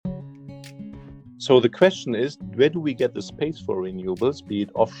So the question is, where do we get the space for renewables, be it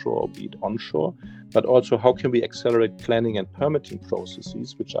offshore or be it onshore? But also, how can we accelerate planning and permitting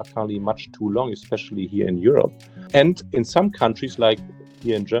processes, which are currently much too long, especially here in Europe? And in some countries, like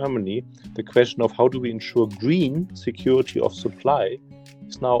here in Germany, the question of how do we ensure green security of supply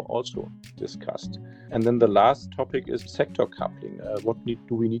is now also discussed. And then the last topic is sector coupling. What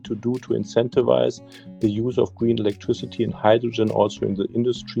do we need to do to incentivize the use of green electricity and hydrogen also in the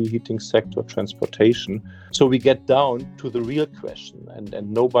industry, heating sector, transportation? So we get down to the real question, and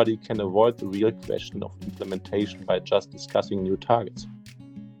nobody can avoid the real question of implementation by just discussing new targets.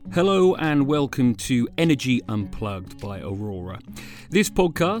 Hello and welcome to Energy Unplugged by Aurora. This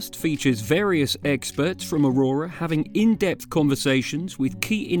podcast features various experts from Aurora having in-depth conversations with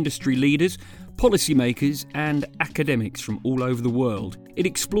key industry leaders, policymakers and academics from all over the world. It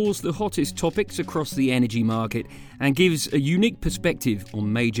explores the hottest topics across the energy market and gives a unique perspective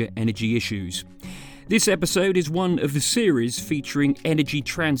on major energy issues. This episode is one of the series featuring energy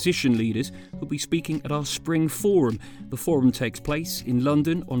transition leaders who'll be speaking at our spring forum. The forum takes place in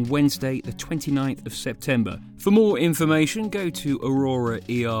London on Wednesday, the 29th of September. For more information, go to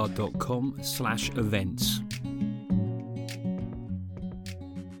auroraer.com/events.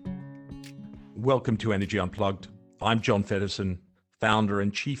 Welcome to Energy Unplugged. I'm John Feddersen, founder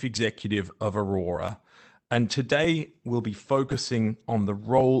and chief executive of Aurora. And today we'll be focusing on the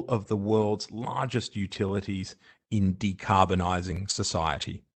role of the world's largest utilities in decarbonising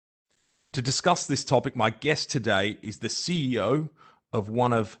society. To discuss this topic, my guest today is the CEO of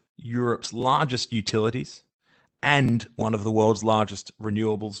one of Europe's largest utilities and one of the world's largest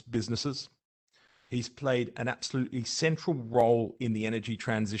renewables businesses. He's played an absolutely central role in the energy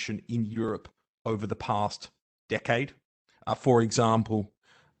transition in Europe over the past decade. For example,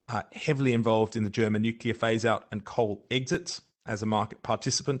 heavily involved in the German nuclear phase-out and coal exits as a market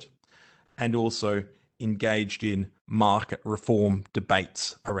participant, and also engaged in market reform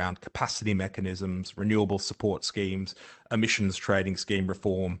debates around capacity mechanisms, renewable support schemes, emissions trading scheme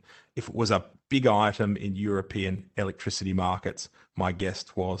reform. If it was a big item in European electricity markets, my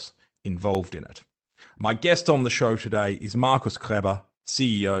guest was involved in it. My guest on the show today is Markus Krebber,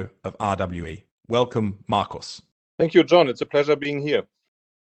 CEO of RWE. Welcome, Markus. Thank you, John. It's a pleasure being here.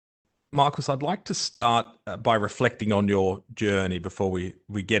 Markus, I'd like to start by reflecting on your journey before we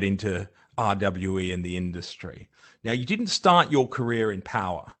get into RWE and the industry. Now, you didn't start your career in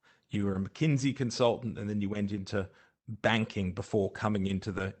power. You were a McKinsey consultant and then you went into banking before coming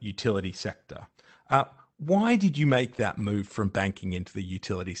into the utility sector. Why did you make that move from banking into the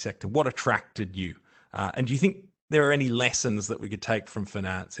utility sector? What attracted you? And do you think there are any lessons that we could take from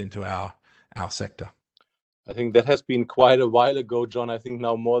finance into our sector? I think that has been quite a while ago, John. I think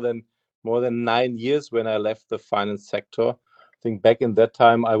now more than 9 years when I left the finance sector. I think back in that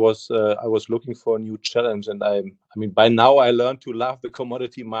time I was looking for a new challenge, and I mean by now I learned to love the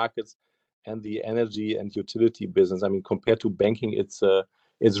commodity markets and the energy and utility business. I mean, compared to banking, it's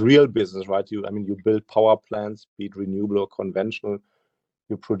real business, right? You build power plants, be it renewable or conventional.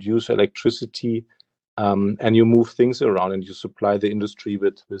 You produce electricity, and you move things around, and you supply the industry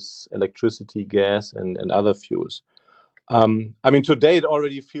with electricity, gas, and other fuels. Today it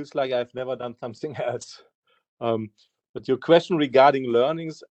already feels like I've never done something else. But your question regarding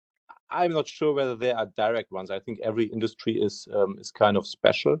learnings, I'm not sure whether there are direct ones. I think every industry is kind of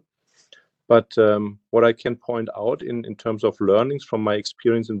special. But what I can point out in terms of learnings from my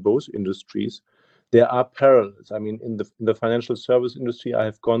experience in both industries, there are parallels. I mean, in the financial service industry, I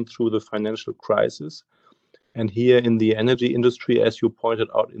have gone through the financial crisis. And here in the energy industry, as you pointed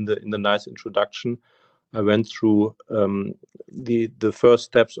out in the nice introduction, I went through the first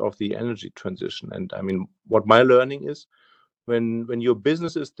steps of the energy transition. And I mean, what my learning is, when your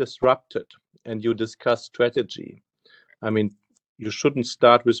business is disrupted and you discuss strategy, I mean, you shouldn't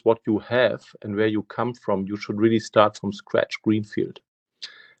start with what you have and where you come from. You should really start from scratch, greenfield.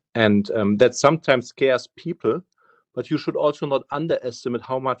 And that sometimes scares people, but you should also not underestimate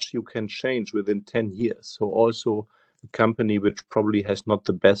how much you can change within 10 years. So also a company which probably has not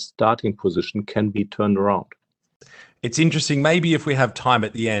the best starting position can be turned around. It's interesting. Maybe if we have time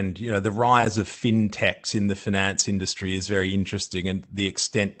at the end, the rise of fintechs in the finance industry is very interesting, and the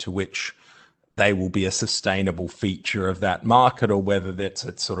extent to which they will be a sustainable feature of that market, or whether that's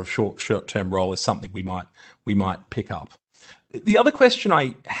a sort of short-term role is something we might pick up. The other question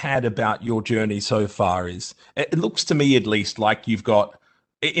I had about your journey so far is, it looks to me at least like you've got,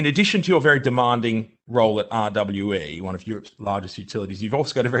 in addition to your very demanding role at RWE, one of Europe's largest utilities, you've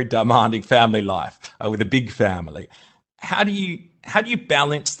also got a very demanding family life with a big family. How do you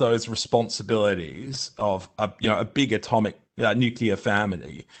balance those responsibilities of a big atomic nuclear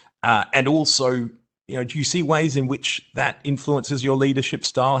family, and also, do you see ways in which that influences your leadership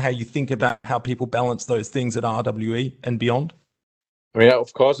style, how you think about how people balance those things at RWE and beyond? Yeah,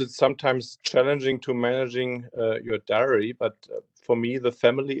 of course, it's sometimes challenging to managing your diary, but for me, the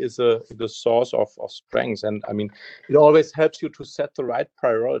family is the source of strength. And I mean, it always helps you to set the right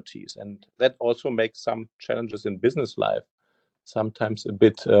priorities. And that also makes some challenges in business life sometimes a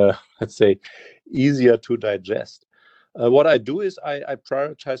bit, let's say, easier to digest. What I do is I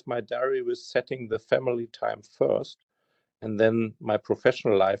prioritize my diary with setting the family time first, and then my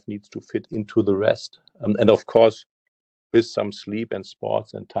professional life needs to fit into the rest. And of course, with some sleep and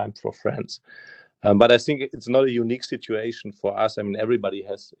sports and time for friends. But I think it's not a unique situation for us. I mean, everybody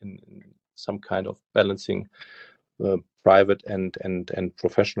has in some kind of balancing private and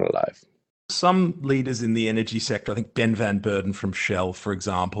professional life. Some leaders in the energy sector, I think Ben van Beurden from Shell, for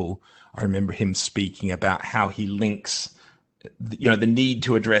example, I remember him speaking about how he links the need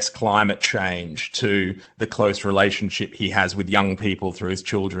to address climate change to the close relationship he has with young people through his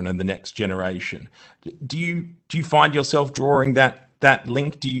children and the next generation. Do you find yourself drawing that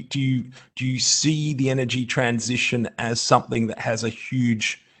link? Do you see the energy transition as something that has a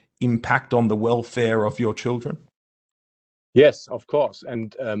huge impact on the welfare of your children? Yes, of course,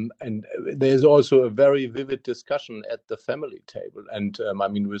 and there's also a very vivid discussion at the family table, and I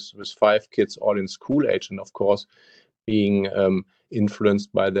mean, with 5 kids all in school age, and of course, being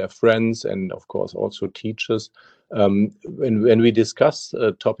influenced by their friends and of course also teachers. When we discuss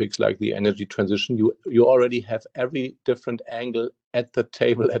topics like the energy transition, you already have every different angle at the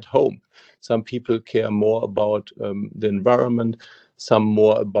table at home. Some people care more about the environment, some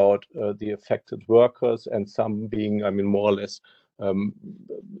more about the affected workers, and some being, I mean, more or less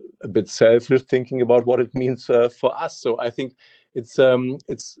a bit selfish, thinking about what it means for us. So I think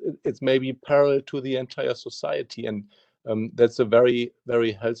it's maybe parallel to the entire society, and that's a very,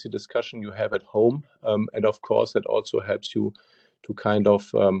 very healthy discussion you have at home, and of course that also helps you to kind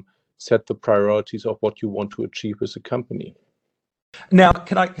of set the priorities of what you want to achieve as a company. Now,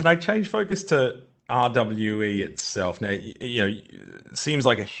 can I change focus to RWE itself? Now, it seems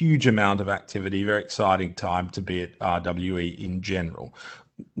like a huge amount of activity, very exciting time to be at RWE in general.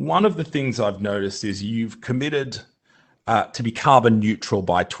 One of the things I've noticed is you've committed to be carbon neutral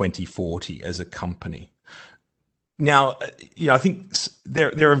by 2040 as a company. Now, I think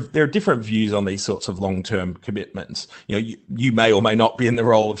there are different views on these sorts of long-term commitments. You may or may not be in the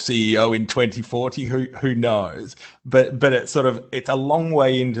role of CEO in 2040. Who knows? But it's it's a long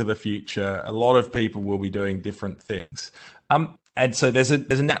way into the future. A lot of people will be doing different things. And so there's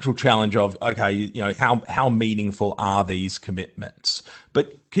a natural challenge of, okay, how meaningful are these commitments?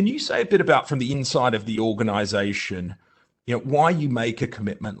 But can you say a bit about, from the inside of the organization, why you make a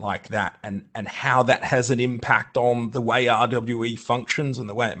commitment like that, and how that has an impact on the way RWE functions and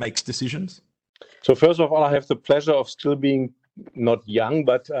the way it makes decisions? So first of all, I have the pleasure of still being not young,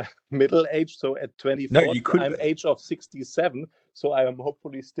 but middle-aged. So at 24, I'm age of 67. So I am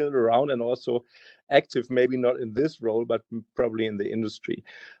hopefully still around and also active, maybe not in this role, but probably in the industry.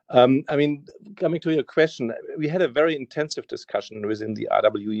 I mean, coming to your question, we had a very intensive discussion within the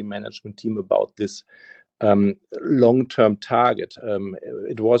RWE management team about this long-term target.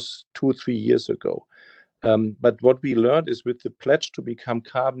 It was 2-3 years ago. But what we learned is, with the pledge to become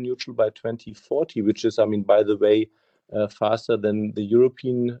carbon neutral by 2040, which is, I mean, by the way, faster than the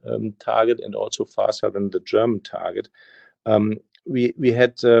European target and also faster than the German target, we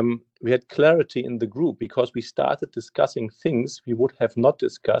had clarity in the group, because we started discussing things we would have not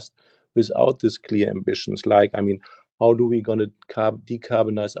discussed without this clear ambitions. Like, I mean, how do we going to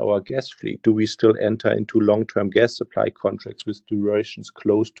decarbonize our gas fleet? Do we still enter into long-term gas supply contracts with durations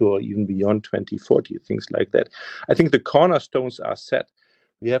close to or even beyond 2040? Things like that. I think the cornerstones are set.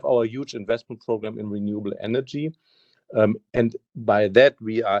 We have our huge investment program in renewable energy. And by that,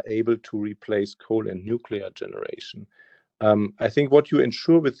 we are able to replace coal and nuclear generation. I think what you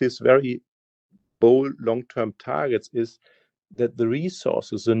ensure with these very bold long-term targets is that the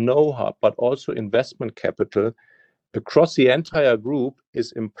resources, the know-how, but also investment capital across the entire group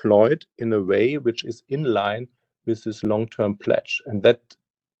is employed in a way which is in line with this long-term pledge. And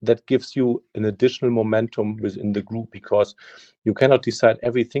that gives you an additional momentum within the group, because you cannot decide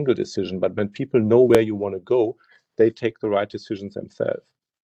every single decision, but when people know where you want to go, they take the right decisions themselves.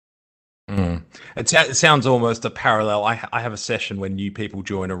 It sounds almost a parallel. I have a session when new people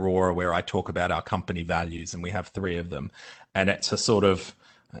join Aurora where I talk about our company values, and we have 3 of them. And it's a sort of,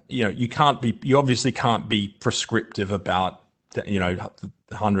 you obviously can't be prescriptive about,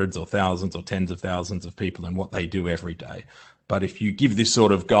 hundreds or thousands or tens of thousands of people and what they do every day. But if you give this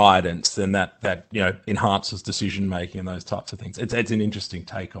sort of guidance, then that enhances decision making and those types of things. It's an interesting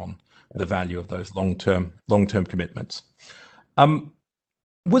take on the value of those long-term commitments.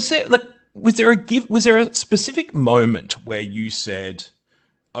 Was there a specific moment where you said,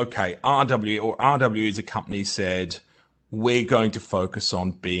 okay, RWE as a company said, we're going to focus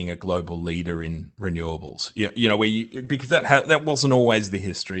on being a global leader in renewables? Because that wasn't always the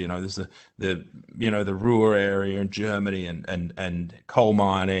history. There's the Ruhr area in Germany and coal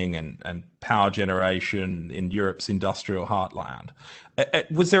mining and power generation in Europe's industrial heartland.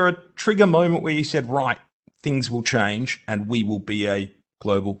 Was there a trigger moment where you said, right, things will change and we will be a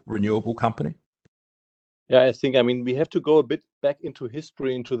global renewable company? Yeah, I think, we have to go a bit back into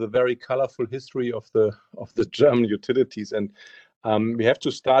history, into the very colorful history of the German utilities. And we have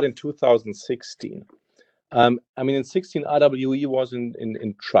to start in 2016. In 16, RWE was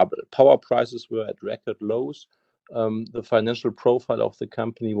in trouble. Power prices were at record lows. The financial profile of the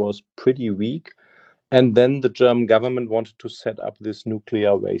company was pretty weak. And then the German government wanted to set up this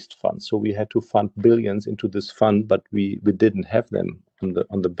nuclear waste fund. So we had to fund billions into this fund, but we didn't have them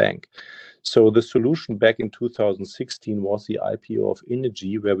on the bank. So the solution back in 2016 was the IPO of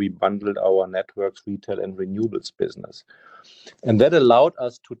Innogy, where we bundled our networks, retail, and renewables business. And that allowed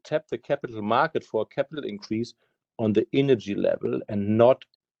us to tap the capital market for a capital increase on the Innogy level and not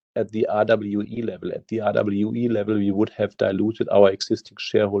at the RWE level. At the RWE level, we would have diluted our existing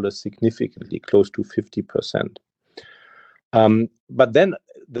shareholders significantly, close to 50%. But then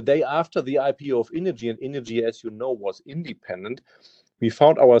the day after the IPO of Innogy, and Innogy, as you know, was independent, we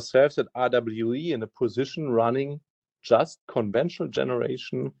found ourselves at RWE in a position running just conventional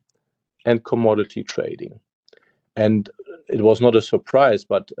generation and commodity trading. And it was not a surprise,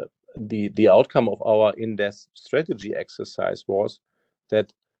 but the outcome of our in-depth strategy exercise was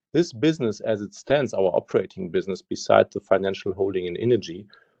that this business as it stands, our operating business, beside the financial holding in Innogy,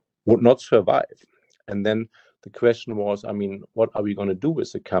 would not survive. And then the question was, what are we going to do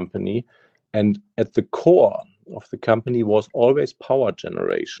with the company? And at the core of the company was always power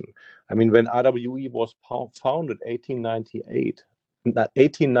generation. When RWE was founded 1898,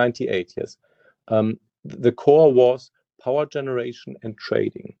 yes, the core was power generation and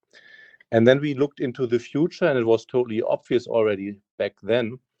trading. And then we looked into the future, and it was totally obvious already back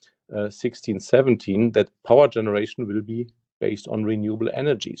then, 16, 17, that power generation will be based on renewable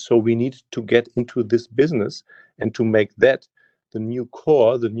energy. So we need to get into this business and to make that the new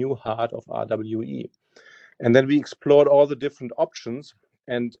core, the new heart of RWE. And then we explored all the different options,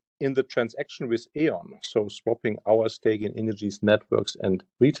 and in the transaction with E.ON, so swapping our stake in Innogy's networks and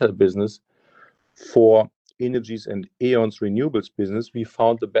retail business for Innogy's and E.ON's renewables business, we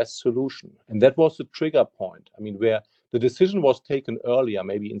found the best solution. And that was the trigger point. Where the decision was taken earlier,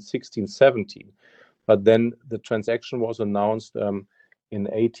 maybe in 16, 17, but then the transaction was announced in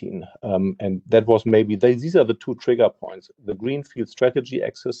 18. And that was these are the two trigger points, the Greenfield strategy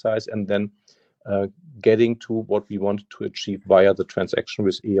exercise and then getting to what we wanted to achieve via the transaction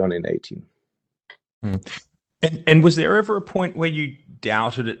with E.ON in 18. And was there ever a point where you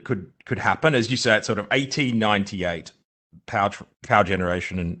doubted it could happen? As you say, it's sort of 1898, power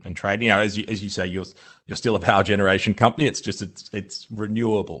generation and trading. As you say, you're still a power generation company. It's just it's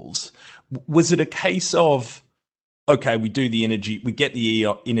renewables. Was it a case of, okay, we do the Innogy, we get the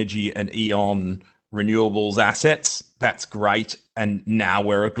Innogy and E.ON renewables assets. That's great, and now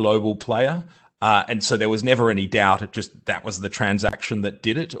we're a global player. And so there was never any doubt. It just that was the transaction that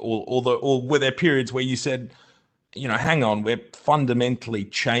did it, or were there periods where you said, hang on, we're fundamentally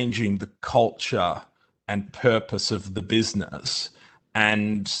changing the culture and purpose of the business,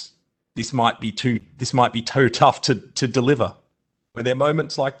 and this might be too tough to deliver? Were there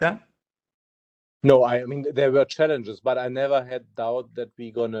moments like that? No, there were challenges, but I never had doubt that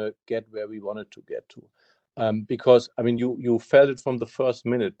we're gonna get where we wanted to get to, because you felt it from the first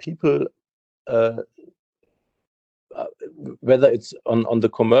minute. People, whether it's on the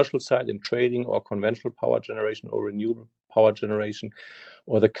commercial side in trading or conventional power generation or renewable power generation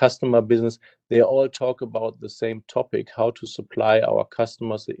or the customer business, they all talk about the same topic: how to supply our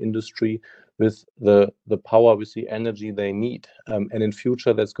customers, the industry, with the power, with the energy they need. And in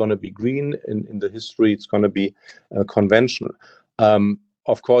future, that's going to be green. In the history, it's going to be conventional.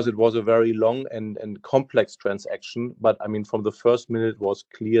 Of course, it was a very long and complex transaction, but from the first minute, it was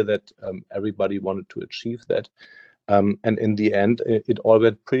clear that everybody wanted to achieve that. And in the end, it all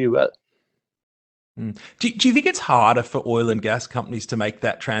went pretty well. Do you think it's harder for oil and gas companies to make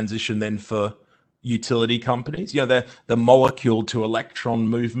that transition than for utility companies? The molecule to electron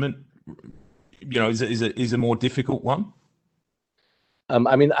movement, is a more difficult one?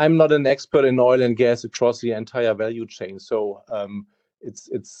 I mean, I'm not an expert in oil and gas across the entire value chain, so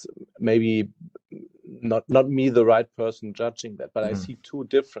it's maybe not me the right person judging that, but I see two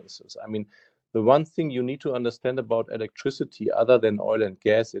differences. I mean, the one thing you need to understand about electricity, other than oil and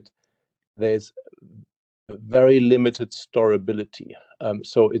gas, there's very limited storability.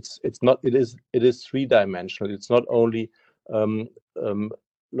 So it is three-dimensional. It's not only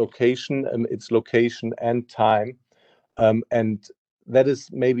location, it's location and time, and that is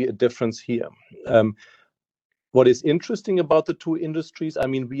maybe a difference here. What is interesting about the two industries, I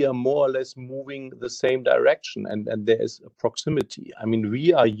mean, we are more or less moving the same direction, and there is a proximity. I mean,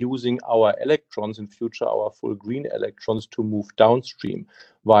 we are using our electrons, in future our full green electrons, to move downstream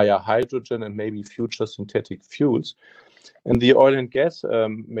via hydrogen and maybe future synthetic fuels. And the oil and gas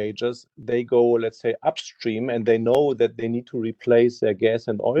majors, they go, let's say, upstream, and they know that they need to replace their gas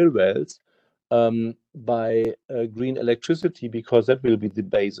and oil wells by green electricity, because that will be the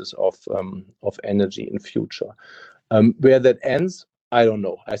basis of energy in future. Where that ends, I don't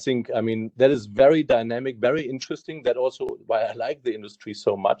know. I mean, that is very dynamic, very interesting. That also why I like the industry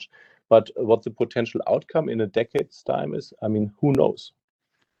so much. But what the potential outcome in a decade's time is, I mean, who knows?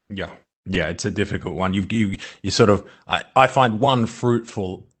 Yeah, it's a difficult one. You sort of, I find one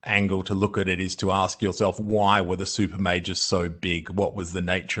fruitful angle to look at it is to ask yourself, why were the super majors so big? What was the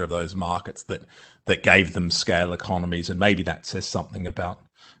nature of those markets that gave them scale economies? And maybe that says something about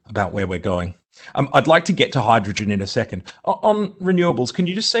where we're going. I'd like to get to hydrogen in a second. On renewables, can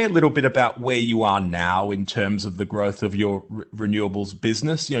you just say a little bit about where you are now in terms of the growth of your renewables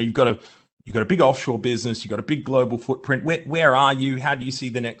business? You know, you've got a big offshore business, you've got a big global footprint. Where are you? How do you see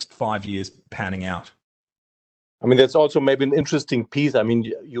the next 5 years panning out? I mean, that's also maybe an interesting piece. I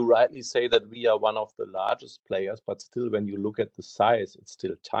mean, you rightly say that we are one of the largest players, but still, when you look at the size, it's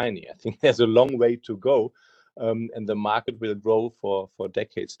still tiny. I think there's a long way to go, and the market will grow for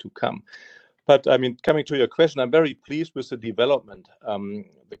decades to come. But I mean, coming to your question, I'm very pleased with the development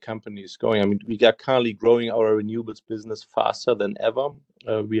the company is going. I mean, we are currently growing our renewables business faster than ever.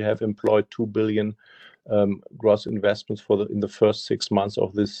 We have employed 2 billion gross investments in the first 6 months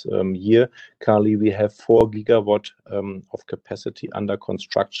of this year. Currently, we have 4 gigawatt of capacity under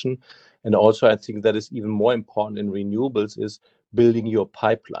construction. And also, I think that is even more important in renewables is building your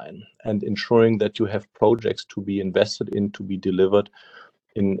pipeline and ensuring that you have projects to be invested in, to be delivered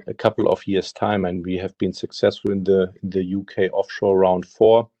in a couple of years' time. And we have been successful in the UK offshore round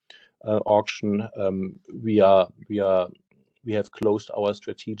 4 auction. We have closed our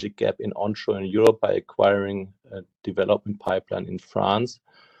strategic gap in onshore in Europe by acquiring a development pipeline in France,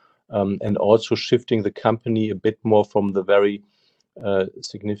 and also shifting the company a bit more from the very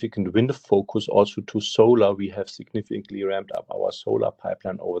significant wind focus also to solar. We have significantly ramped up our solar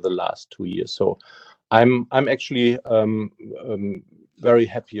pipeline over the last 2 years. So I'm actually very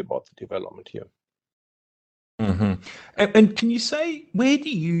happy about the development here. Mm-hmm. And can you say, where do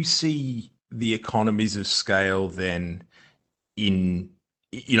you see the economies of scale then in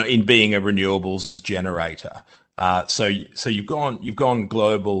being a renewables generator? So you've gone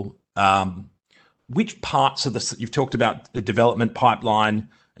global. Which parts of you've talked about the development pipeline,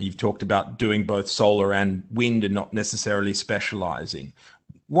 and you've talked about doing both solar and wind and not necessarily specializing.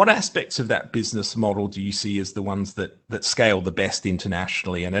 What aspects of that business model do you see as the ones that scale the best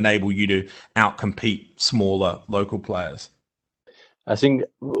internationally and enable you to outcompete smaller local players? I think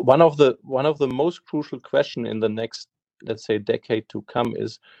one of the most crucial questions in the next, let's say, decade to come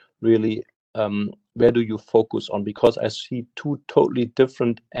is really where do you focus on? Because I see two totally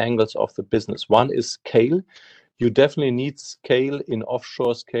different angles of the business. One is scale. You definitely need scale in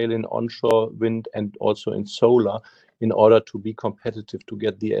offshore, scale in onshore wind, and also in solar in order to be competitive, to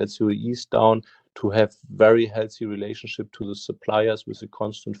get the LCOEs down, to have very healthy relationship to the suppliers with a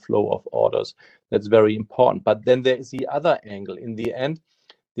constant flow of orders. That's very important. But then there is the other angle. In the end,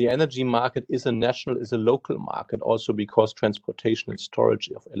 the energy market is a local market, also because transportation and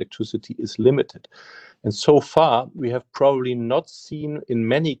storage of electricity is limited. And so far, we have probably not seen in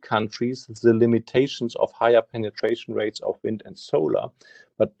many countries the limitations of higher penetration rates of wind and solar.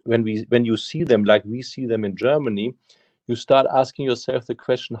 But when you see them, like we see them in Germany, you start asking yourself the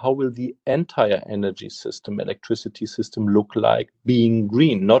question, how will the entire energy system, electricity system look like being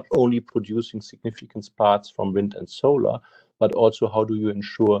green, not only producing significant parts from wind and solar, but also how do you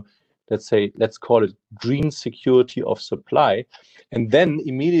ensure, let's call it green security of supply. And then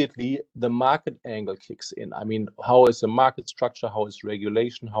immediately the market angle kicks in. I mean, how is the market structure? How is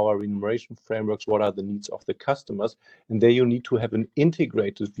regulation? How are remuneration frameworks? What are the needs of the customers? And there you need to have an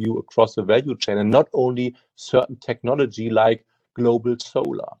integrated view across the value chain and not only certain technology like global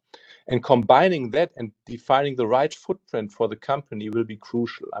solar. And combining that and defining the right footprint for the company will be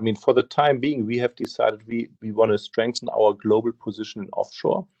crucial. I mean, for the time being, we have decided we want to strengthen our global position in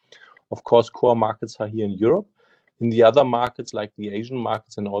offshore. Of course, core markets are here in Europe. In the other markets, like the Asian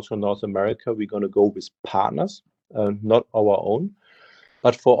markets and also North America, we're going to go with partners, not our own.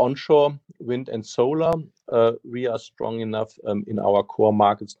 But for onshore wind and solar, we are strong enough in our core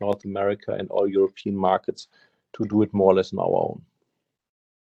markets, North America and all European markets, to do it more or less on our own.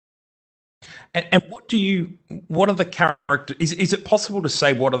 And what are the character? Is it possible to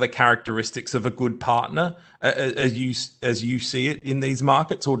say what are the characteristics of a good partner as you see it in these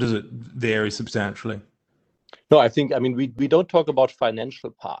markets, or does it vary substantially? No, I mean, we don't talk about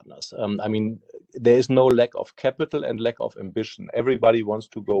financial partners. I mean, there is no lack of capital and lack of ambition. Everybody wants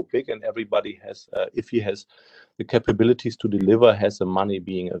to go big, and everybody has, if he has the capabilities to deliver, has the money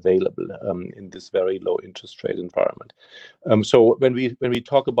being available in this very low interest rate environment. So when we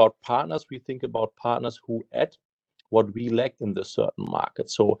talk about partners, we think about partners who add what we lack in the certain market.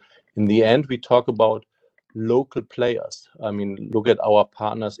 So in the end, we talk about local players. I mean, look at our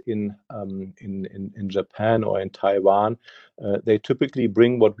partners in Japan or in Taiwan. They typically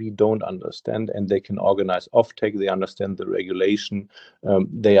bring what we don't understand, and they can organize offtake. They understand the regulation.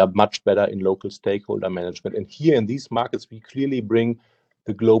 They are much better in local stakeholder management. And here in these markets, we clearly bring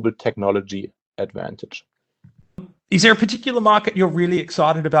the global technology advantage. Is there a particular market you're really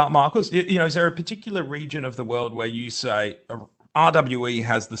excited about, Markus? Is there a particular region of the world where you say RWE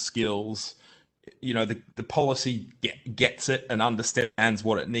has the skills? The policy gets it and understands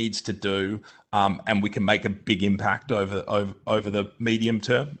what it needs to do, and we can make a big impact over the medium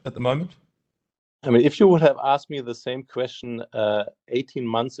term at the moment? I mean, if you would have asked me the same question 18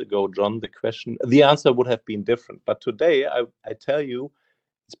 months ago, John, the answer would have been different. But today, I tell you,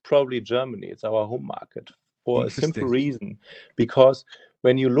 it's probably Germany. It's our home market for a simple reason, because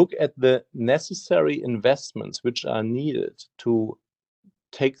when you look at the necessary investments which are needed to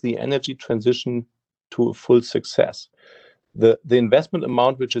take the energy transition to a full success, the investment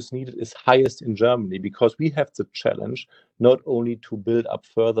amount which is needed is highest in Germany, because we have the challenge not only to build up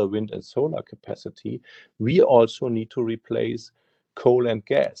further wind and solar capacity, we also need to replace coal and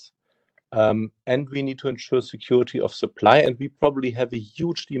gas. And we need to ensure security of supply, and we probably have a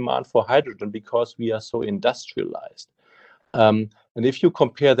huge demand for hydrogen because we are so industrialized. And if you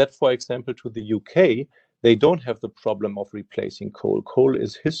compare that, for example, to the UK, they don't have the problem of replacing coal. Coal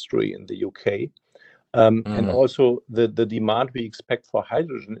is history in the UK. And also the demand we expect for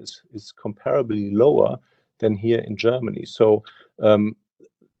hydrogen is comparably lower than here in Germany. So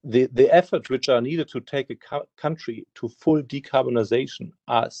the efforts which are needed to take a country to full decarbonization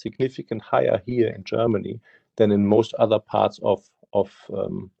are significantly higher here in Germany than in most other parts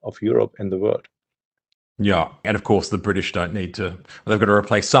of Europe and the world. Yeah, and of course the British don't need to. They've got to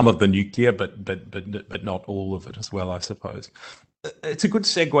replace some of the nuclear, but not all of it as well, I suppose. It's a good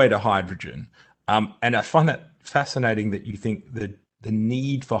segue to hydrogen, and I find that fascinating that you think that the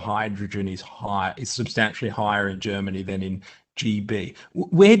need for hydrogen is substantially higher in Germany than in GB.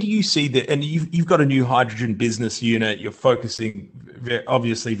 Where do you see that? And you've got a new hydrogen business unit. You're focusing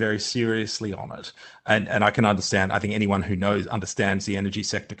obviously very seriously on it, and I can understand. I think anyone who understands the energy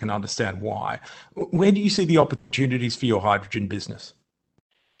sector can understand why. Where do you see the opportunities for your hydrogen business?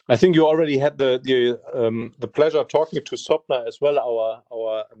 I think you already had the pleasure talking to Sopna as well,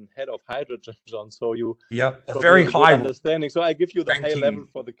 our head of hydrogen, John. So you a very high understanding. So I give you the high level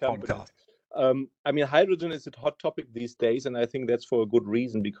for the company. Podcast. I mean, hydrogen is a hot topic these days, and I think that's for a good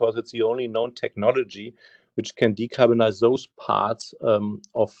reason, because it's the only known technology which can decarbonize those parts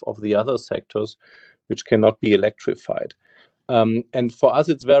of the other sectors which cannot be electrified. And for us,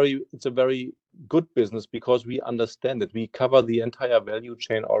 it's a very good business because we understand that we cover the entire value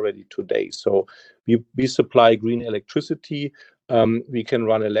chain already today. So we supply green electricity. We can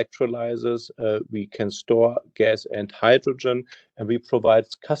run electrolyzers, we can store gas and hydrogen, and we provide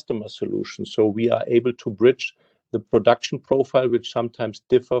customer solutions. So we are able to bridge the production profile, which sometimes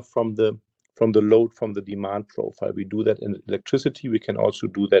differ from the load, from the demand profile. We do that in electricity. We can also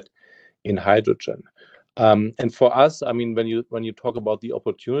do that in hydrogen. And for us, I mean, when you talk about the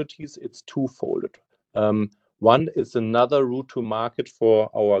opportunities, it's twofold. One is another route to market for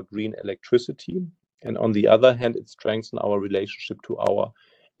our green electricity. And on the other hand, it strengthens our relationship to our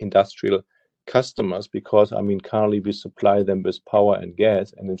industrial customers, because, I mean, currently we supply them with power and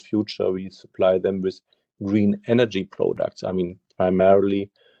gas, and in future we supply them with green energy products. I mean,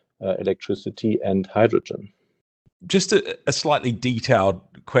 primarily electricity and hydrogen. Just a slightly detailed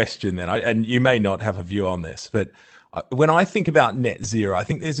question then, and you may not have a view on this, but when I think about net zero, I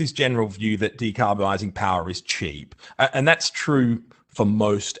think there's this general view that decarbonising power is cheap. And that's true for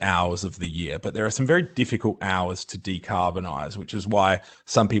most hours of the year, but there are some very difficult hours to decarbonize, which is why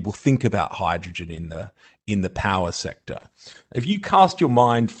some people think about hydrogen in the power sector. If you cast your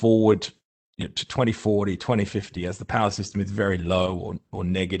mind forward, to 2040, 2050, as the power system is very low or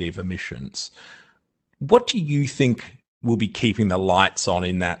negative emissions, what do you think will be keeping the lights on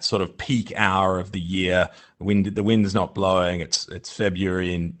in that sort of peak hour of the year? The wind's not blowing. It's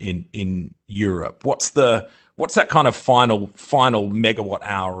February in Europe. What's that kind of final megawatt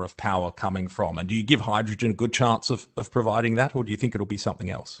hour of power coming from? And do you give hydrogen a good chance of providing that, or do you think it'll be something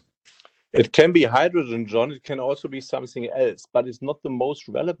else? It can be hydrogen, John. It can also be something else, but it's not the most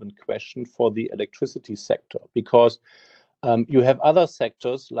relevant question for the electricity sector, because you have other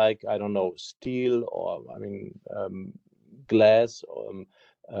sectors like, I don't know, steel, or glass, or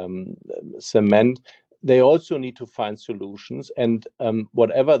cement. They also need to find solutions, and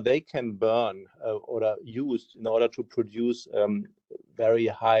whatever they can burn or use in order to produce very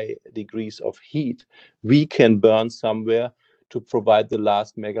high degrees of heat, we can burn somewhere to provide the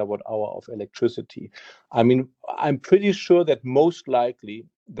last megawatt hour of electricity. I mean, I'm pretty sure that most likely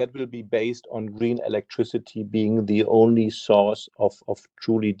that will be based on green electricity being the only source of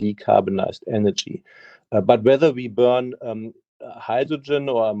truly decarbonized energy. But whether we burn hydrogen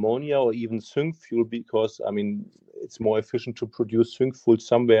or ammonia or even sync fuel, because it's more efficient to produce sync fuel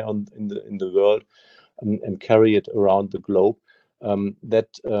somewhere in the world and carry it around the globe, that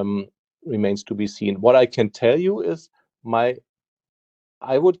remains to be seen. What I can tell you is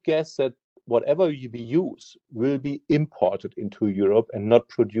I would guess that whatever we use will be imported into Europe and not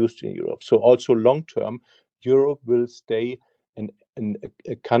produced in Europe. So also long term, Europe will stay in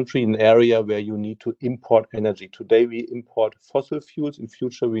a country, an area where you need to import energy. Today we import fossil fuels. In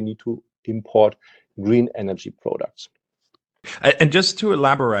future we need to import green energy products. And just to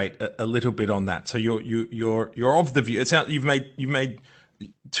elaborate a little bit on that, so you're of the view. It's out. You've made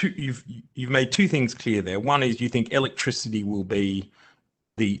two things clear there. One is you think electricity will be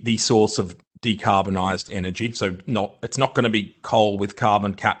the source of decarbonized energy. So it's not going to be coal with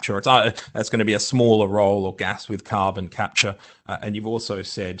carbon capture. It's going to be a smaller role, or gas with carbon capture. And you've also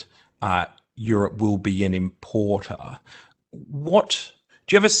said Europe will be an importer. Do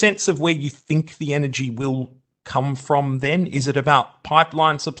you have a sense of where you think the energy will come from then? Is it about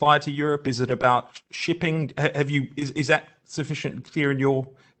pipeline supply to Europe? Is it about shipping? Is that sufficient clear in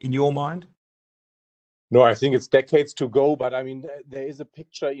your mind? No, I think it's decades to go, but there is a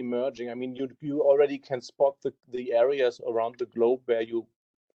picture emerging. You already can spot the areas around the globe where you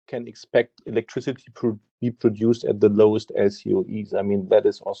can expect electricity to be produced at the lowest LCOEs. That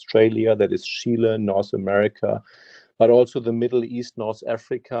is Australia, that is Chile, North America, but also the Middle East, North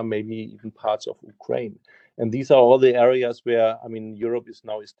Africa, maybe even parts of Ukraine. And these are all the areas where, Europe is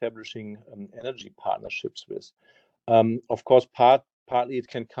now establishing energy partnerships with. Of course, partly it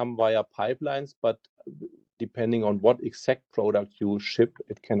can come via pipelines, but depending on what exact product you ship,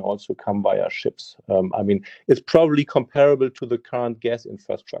 it can also come via ships. It's probably comparable to the current gas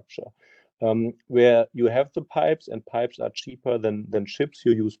infrastructure, where you have the pipes, and pipes are cheaper than ships.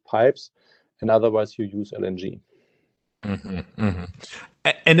 You use pipes, and otherwise you use LNG. Mm-hmm, mm-hmm.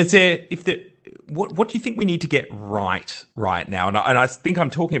 And what do you think we need to get right now? And I think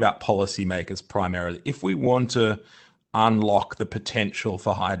I'm talking about policymakers primarily. If we want to unlock the potential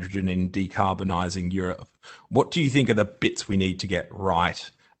for hydrogen in decarbonizing Europe, what do you think are the bits we need to get right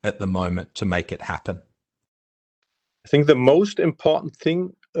at the moment to make it happen? I think the most important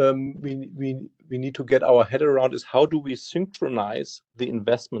thing we need to get our head around is, how do we synchronize the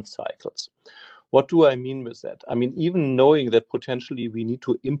investment cycles? What do I mean with that? Even knowing that potentially we need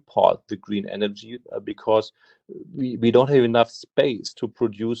to import the green energy because we don't have enough space to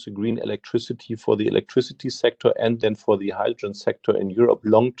produce green electricity for the electricity sector and then for the hydrogen sector in Europe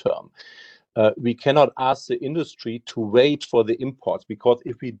long term. We cannot ask the industry to wait for the imports, because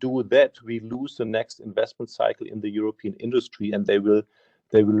if we do that, we lose the next investment cycle in the European industry, and they will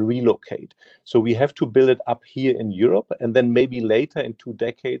relocate. So we have to build it up here in Europe, and then maybe later in 2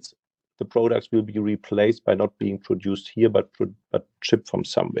 decades, the products will be replaced by not being produced here, but shipped from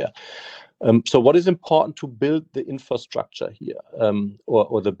somewhere. So what is important to build the infrastructure here,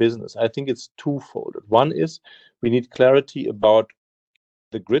 or the business? I think it's twofold. One is we need clarity about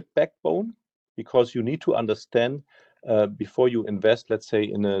the grid backbone, because you need to understand before you invest, let's say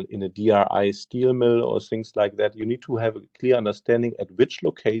in a DRI steel mill or things like that, you need to have a clear understanding at which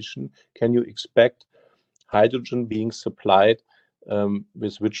location can you expect hydrogen being supplied,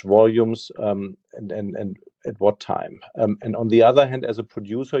 with which volumes, and at what time. And on the other hand, as a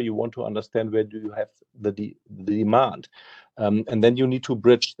producer, you want to understand where do you have the demand, and then you need to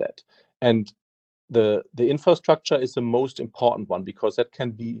bridge that. And the infrastructure is the most important one, because that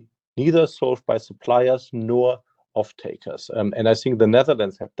can be neither solved by suppliers nor off-takers. And I think the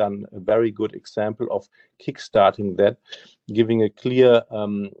Netherlands have done a very good example of kickstarting that, giving a clear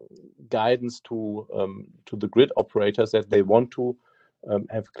guidance to the grid operators that they want to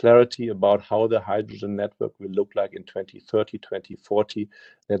have clarity about how the hydrogen network will look like in 2030, 2040,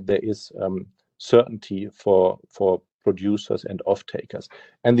 that there is certainty for producers and off-takers.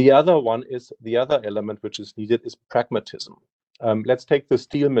 And the other one is, the other element which is needed is pragmatism. Let's take the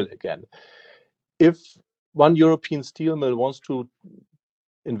steel mill again. If one European steel mill wants to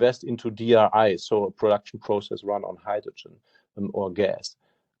invest into DRI, so a production process run on hydrogen or gas,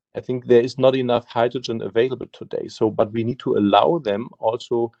 I think there is not enough hydrogen available today. But we need to allow them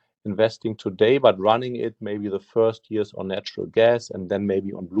also investing today, but running it maybe the first years on natural gas and then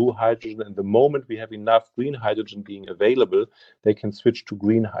maybe on blue hydrogen. And the moment we have enough green hydrogen being available, they can switch to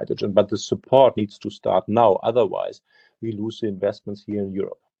green hydrogen. But the support needs to start now. Otherwise, we lose the investments here in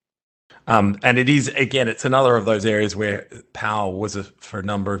Europe. And it is, again, it's another of those areas where power was, for a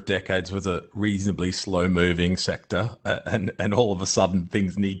number of decades, was a reasonably slow-moving sector, and all of a sudden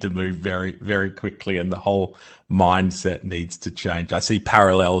things need to move very, very quickly, and the whole mindset needs to change. I see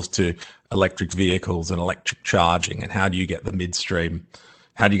parallels to electric vehicles and electric charging, and how do you get the midstream?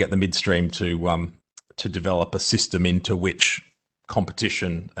 How do you get the midstream to develop a system into which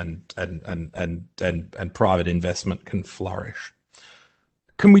competition and private investment can flourish?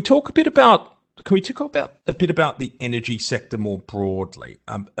 Can we talk a bit about the energy sector more broadly?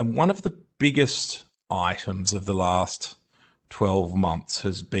 And one of the biggest items of the last 12 months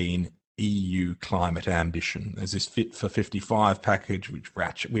has been EU climate ambition. There's this Fit for 55 package, which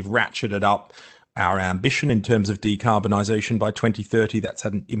we've ratcheted up our ambition in terms of decarbonisation by 2030. That's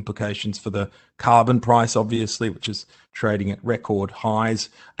had implications for the carbon price, obviously, which is trading at record highs.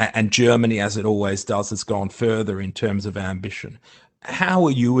 And Germany, as it always does, has gone further in terms of ambition. How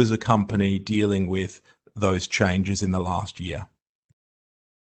are you as a company dealing with those changes in the last year?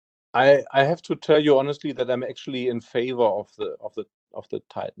 I have to tell you honestly that I'm actually in favor of the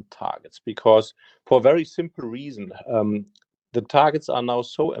tightened targets, because for a very simple reason, the targets are now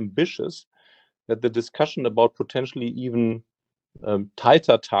so ambitious that the discussion about potentially even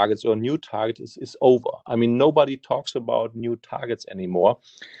tighter targets or new targets is over. I mean, nobody talks about new targets anymore.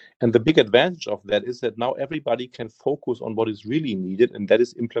 And the big advantage of that is that now everybody can focus on what is really needed, and that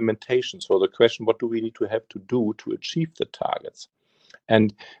is implementation. So the question, what do we need to have to do to achieve the targets?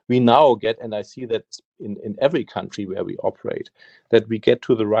 And we now get, and I see that in every country where we operate, that we get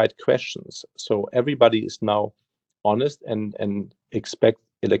to the right questions. So everybody is now honest and expect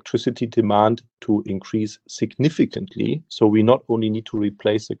electricity demand to increase significantly. So we not only need to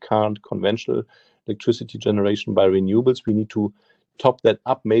replace the current conventional electricity generation by renewables, we need to top that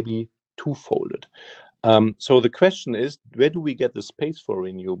up maybe twofold. So the question is, where do we get the space for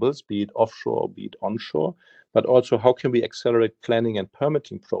renewables, be it offshore, be it onshore, but also how can we accelerate planning and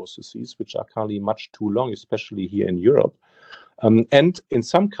permitting processes, which are currently much too long, especially here in Europe. And in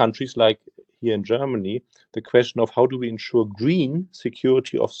some countries, like here in Germany, the question of how do we ensure green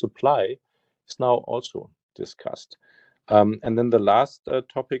security of supply is now also discussed. And then the last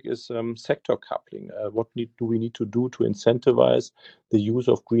topic is sector coupling. What do we need to do to incentivize the use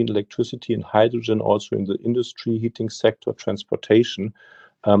of green electricity and hydrogen also in the industry, heating sector, transportation?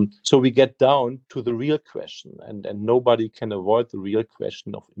 So we get down to the real question, and nobody can avoid the real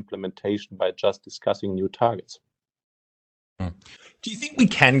question of implementation by just discussing new targets. Do you think we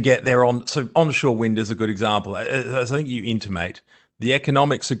can get there on? So onshore wind is a good example. As I think you intimate, the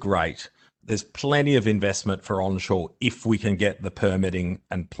economics are great. There's plenty of investment for onshore if we can get the permitting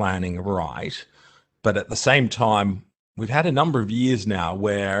and planning right. But at the same time, we've had a number of years now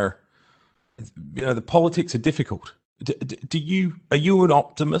where, the politics are difficult. Are you an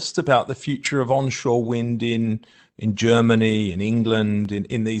optimist about the future of onshore wind in Germany, in England,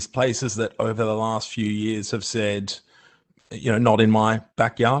 in these places that over the last few years have said, not in my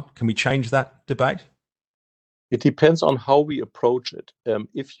backyard? Can we change that debate? It depends on how we approach it.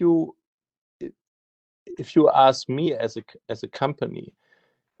 If you ask me as a company,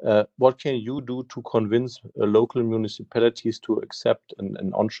 what can you do to convince local municipalities to accept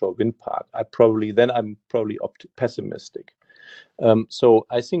an onshore wind park? I'm probably pessimistic. So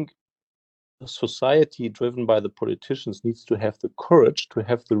I think a society driven by the politicians needs to have the courage to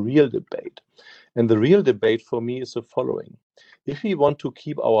have the real debate. And the real debate for me is the following. If we want to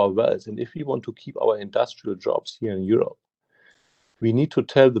keep our wealth and if we want to keep our industrial jobs here in Europe, we need to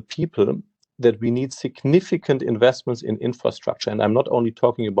tell the people that we need significant investments in infrastructure. And I'm not only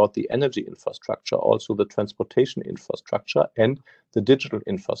talking about the energy infrastructure, also the transportation infrastructure and the digital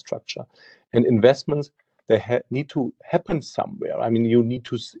infrastructure. And investments, they need to happen somewhere. I mean, you need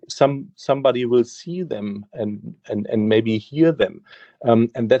to, somebody will see them and maybe hear them.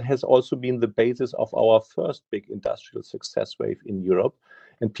 And that has also been the basis of our first big industrial success wave in Europe.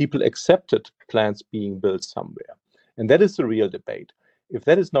 And people accepted plants being built somewhere. And that is the real debate. If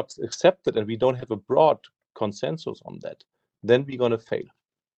that is not accepted and we don't have a broad consensus on that, then we're going to fail.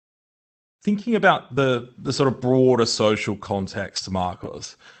 Thinking about the sort of broader social context,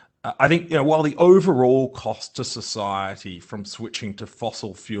 Markus, I think, while the overall cost to society from switching to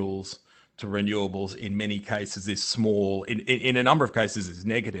fossil fuels to renewables in many cases is small, in a number of cases is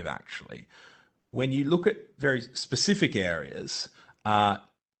negative, actually. When you look at very specific areas,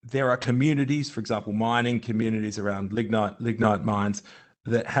 there are communities, for example, mining communities around lignite mines,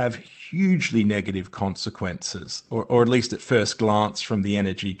 that have hugely negative consequences, or at least at first glance, from the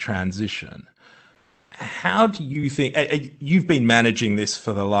energy transition. How do you think, you've been managing this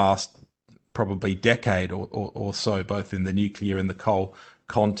for the last probably decade or so, both in the nuclear and the coal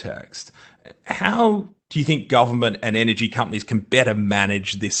context. How do you think government and energy companies can better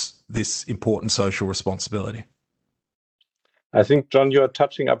manage this important social responsibility? I think, John, you are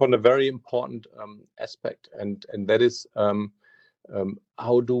touching upon a very important aspect, and that is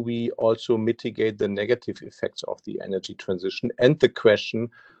how do we also mitigate the negative effects of the energy transition, and the question,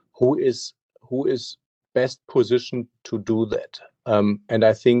 who is best positioned to do that. And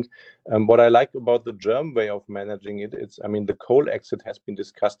I think what I like about the German way of managing it, the coal exit has been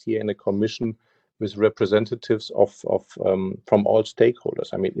discussed here in a commission with representatives from all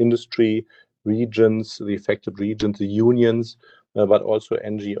stakeholders. Industry, regions, the affected regions, the unions, but also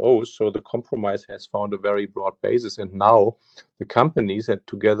NGOs. So the compromise has found a very broad basis, and now the companies, and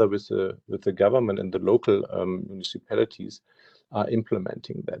together with the government and the local municipalities, are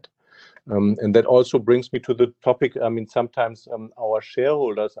implementing that. And that also brings me to the topic. Sometimes our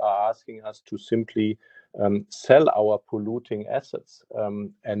shareholders are asking us to simply sell our polluting assets,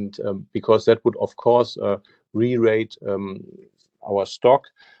 because that would, of course, re-rate our stock,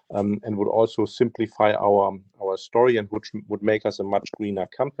 and would also simplify our story, and which would make us a much greener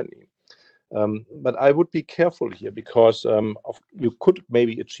company. But I would be careful here, because you could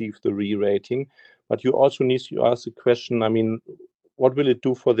maybe achieve the re-rating, but you also need to ask the question, what will it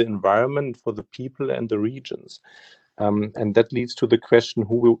do for the environment, for the people and the regions? And that leads to the question,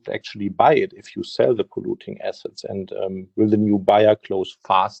 who will actually buy it if you sell the polluting assets? And will the new buyer close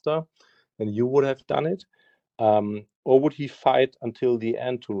faster than you would have done it? Or would he fight until the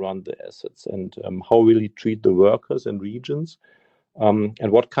end to run the assets? And how will he treat the workers and regions?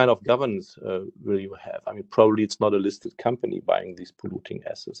 And what kind of governance will you have? Probably it's not a listed company buying these polluting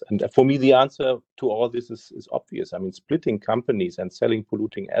assets. And for me, the answer to all this is obvious. Splitting companies and selling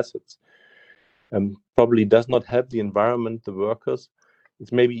polluting assets probably does not help the environment, the workers.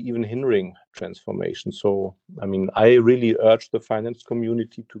 It's maybe even hindering transformation. So, I really urge the finance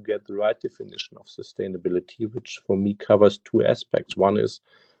community to get the right definition of sustainability, which for me covers two aspects. One is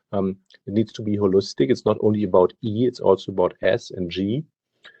it needs to be holistic. It's not only about E, it's also about S and G.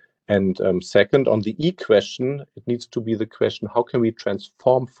 And second, on the E question, it needs to be the question, how can we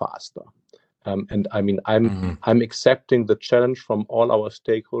transform faster? I'm accepting the challenge from all our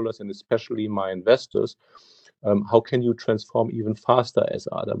stakeholders, and especially my investors. How can you transform even faster as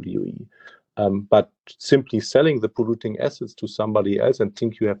RWE? But simply selling the polluting assets to somebody else and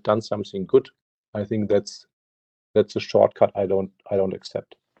think you have done something good, I think that's a shortcut I don't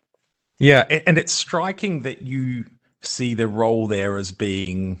accept. Yeah, and it's striking that you see the role there as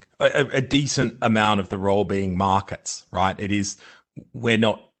being a decent amount of the role being markets, right? It is, we're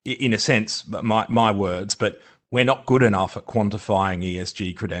not, in a sense, my words, but we're not good enough at quantifying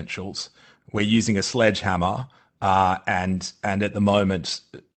ESG credentials. We're using a sledgehammer, and at the moment,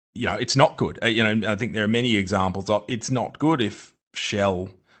 it's not good. I think there are many examples of it's not good if Shell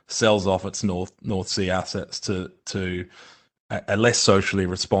sells off its North Sea assets to a less socially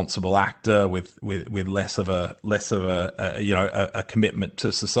responsible actor with less of a commitment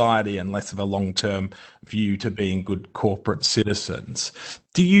to society and less of a long-term view to being good corporate citizens.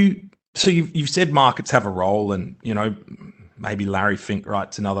 So you've said markets have a role, and maybe Larry Fink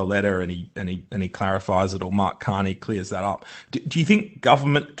writes another letter and he clarifies it, or Mark Carney clears that up. Do you think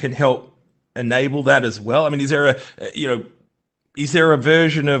government can help enable that as well? Is there a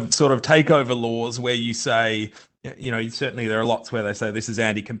version of sort of takeover laws where you say, certainly there are lots where they say this is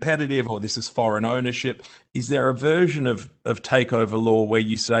anti-competitive or this is foreign ownership. Is there a version of takeover law where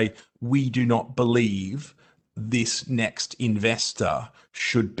you say we do not believe this next investor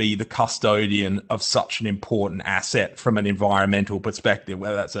should be the custodian of such an important asset from an environmental perspective,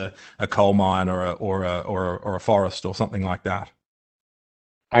 whether that's a coal mine or a forest or something like that?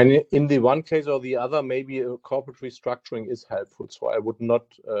 And in the one case or the other, maybe a corporate restructuring is helpful. So I would not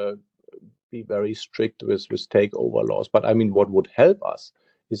be very strict with takeover laws. But I mean, what would help us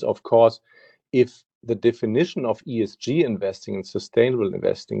is, of course, if the definition of ESG investing and sustainable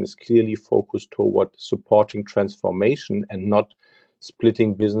investing is clearly focused toward supporting transformation and not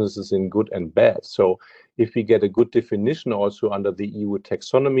splitting businesses in good and bad. So if we get a good definition also under the EU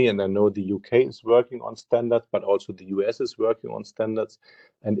taxonomy, and I know the UK is working on standards, but also the US is working on standards,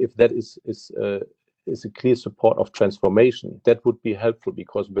 and if that is a clear support of transformation, that would be helpful,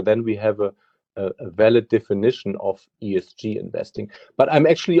 because then we have a valid definition of ESG investing. But I'm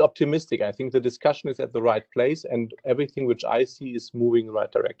actually optimistic. I think the discussion is at the right place, and everything which I see is moving in the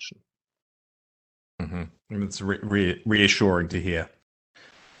right direction. Mm-hmm. It's reassuring to hear.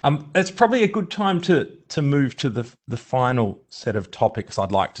 It's probably a good time to move to the final set of topics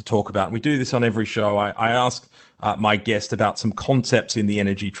I'd like to talk about. We do this on every show. I ask my guest about some concepts in the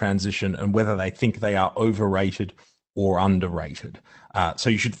energy transition and whether they think they are overrated or underrated. So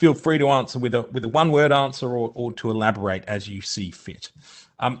you should feel free to answer with a one-word answer or to elaborate as you see fit.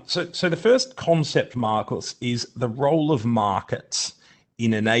 So the first concept, Markus, is the role of markets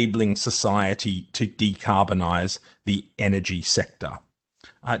in enabling society to decarbonize the energy sector.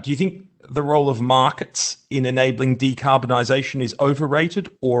 Do you think the role of markets in enabling decarbonization is overrated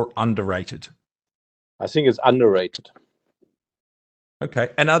or underrated? I think it's underrated. Okay.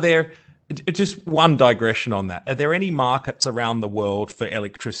 And are there, just one digression on that, are there any markets around the world for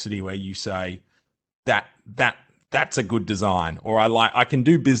electricity where you say that's a good design, or I can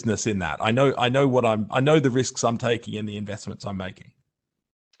do business in that? I know the risks I'm taking and the investments I'm making.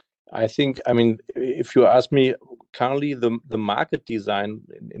 I think, I mean, if you ask me, currently the market design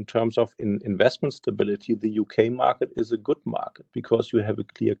in terms of investment stability, the UK market is a good market because you have a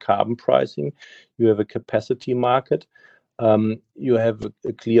clear carbon pricing, you have a capacity market, you have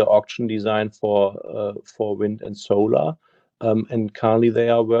a clear auction design for wind and solar, and currently they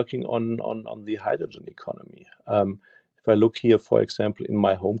are working on the hydrogen economy. If I look here, for example, in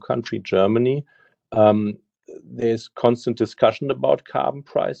my home country, Germany, there's constant discussion about carbon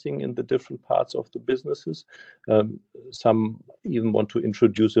pricing in the different parts of the businesses. Some even want to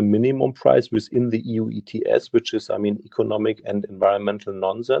introduce a minimum price within the EU ETS, which is, I mean, economic and environmental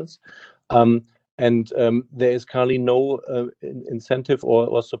nonsense. And there is currently no incentive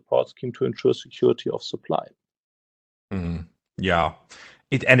or support scheme to ensure security of supply. Yeah.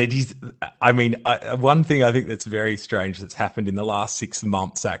 It is, I mean, one thing I think that's very strange that's happened in the last 6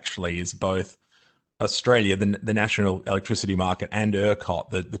 months actually is both Australia, the national electricity market, and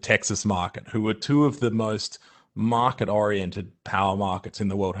ERCOT, the Texas market, who are two of the most market-oriented power markets in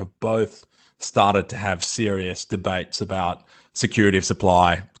the world, have both started to have serious debates about security of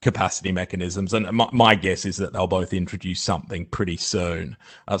supply, capacity mechanisms, and my guess is that they'll both introduce something pretty soon.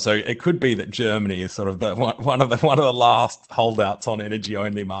 So it could be that Germany is sort of one of the last holdouts on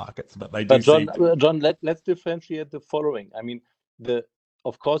energy-only markets, but they do. But John, let's differentiate the following. I mean,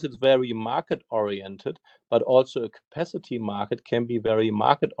 of course, it's very market-oriented, but also a capacity market can be very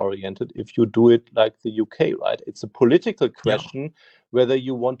market-oriented if you do it like the UK, right? It's a political question whether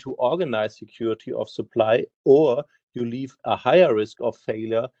you want to organize security of supply or you leave a higher risk of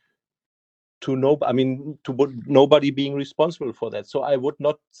failure to nobody being responsible for that. So I would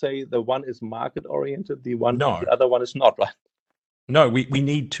not say the one is market-oriented, the other one is not, right? No, we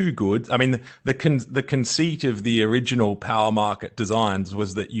need two goods. I mean, the conceit of the original power market designs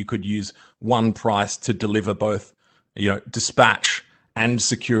was that you could use one price to deliver both, dispatch and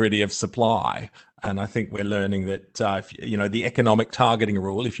security of supply. And I think we're learning that, the economic targeting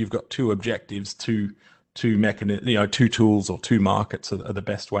rule, if you've got two objectives, two tools or two markets are the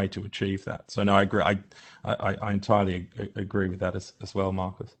best way to achieve that. So no, I agree. I entirely agree with that as well,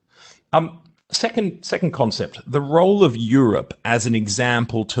 Markus. Second concept, the role of Europe as an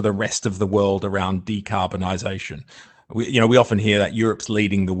example to the rest of the world around decarbonisation. We often hear that Europe's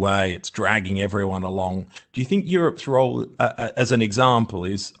leading the way, it's dragging everyone along. Do you think Europe's role as an example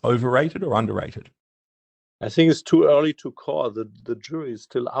is overrated or underrated? I think it's too early to call. The jury is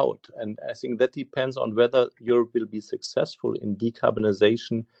still out. And I think that depends on whether Europe will be successful in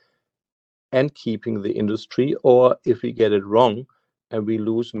decarbonisation and keeping the industry, or if we get it wrong, and we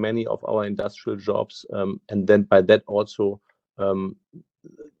lose many of our industrial jobs, and then by that also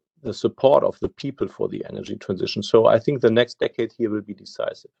the support of the people for the energy transition. So I think the next decade here will be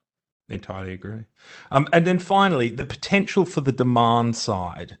decisive. Entirely agree. And then finally, the potential for the demand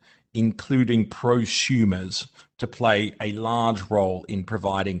side including prosumers, to play a large role in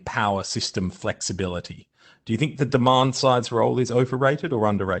providing power system flexibility. Do you think the demand side's role is overrated or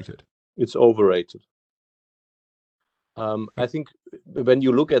underrated? It's overrated. I think when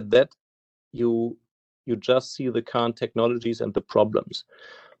you look at that, you just see the current technologies and the problems.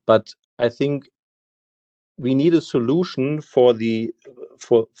 But I think we need a solution for the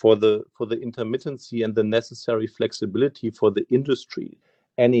intermittency and the necessary flexibility for the industry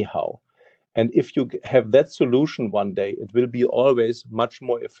anyhow. And if you have that solution one day, it will be always much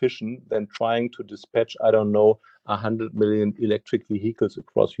more efficient than trying to dispatch, 100 million electric vehicles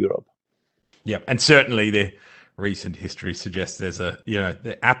across Europe. Yeah, and certainly the recent history suggests there's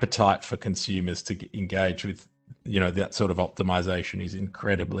the appetite for consumers to engage with that sort of optimization is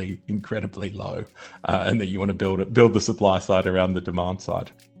incredibly low, and that you want to build the supply side around the demand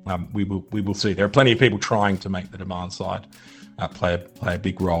side. We will see. There are plenty of people trying to make the demand side play a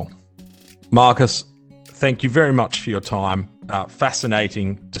big role. Markus, thank you very much for your time.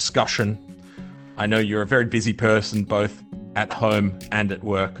 Fascinating discussion. I know you're a very busy person, both at home and at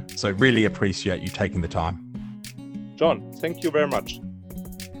work, so really appreciate you taking the time. John, thank you very much.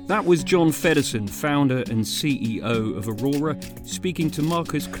 That was John Feddersen, founder and CEO of Aurora, speaking to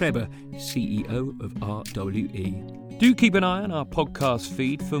Markus Krebber, CEO of RWE. Do keep an eye on our podcast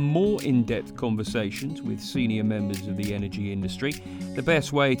feed for more in-depth conversations with senior members of the energy industry. The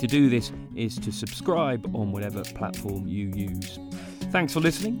best way to do this is to subscribe on whatever platform you use. Thanks for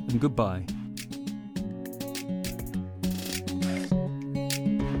listening, and goodbye.